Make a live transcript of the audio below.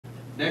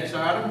Next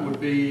item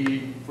would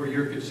be, for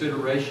your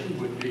consideration,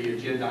 would be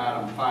agenda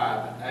item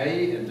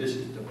 5A, and this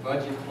is the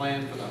budget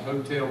plan for the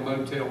hotel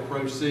motel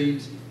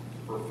proceeds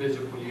for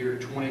fiscal year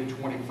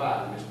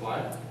 2025. Ms.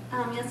 Black?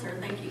 Yes, sir.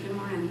 Thank you. Good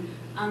morning.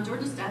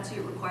 Georgia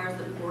statute requires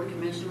that the Board of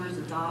Commissioners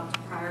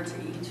adopt prior to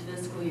each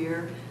fiscal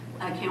year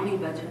a county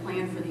budget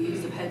plan for the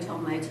use of hotel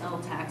motel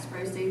tax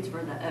proceeds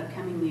for the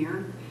upcoming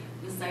year.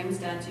 The same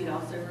statute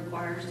also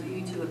requires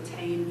you to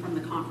obtain from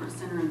the Conference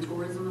Center and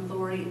Tourism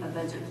Authority a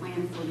budget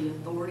plan for the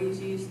authority's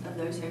use of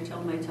those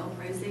hotel motel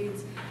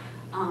proceeds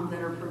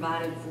that are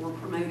provided for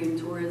promoting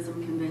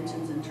tourism,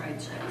 conventions, and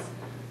trade shows.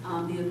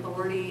 The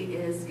authority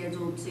is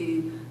scheduled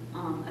to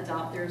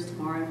adopt theirs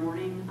tomorrow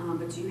morning,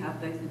 but you have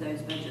both of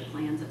those budget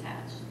plans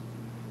attached.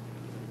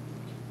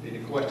 Any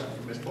questions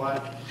for Ms.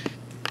 Black?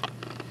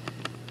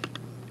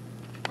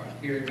 All right,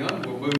 hearing none, we'll move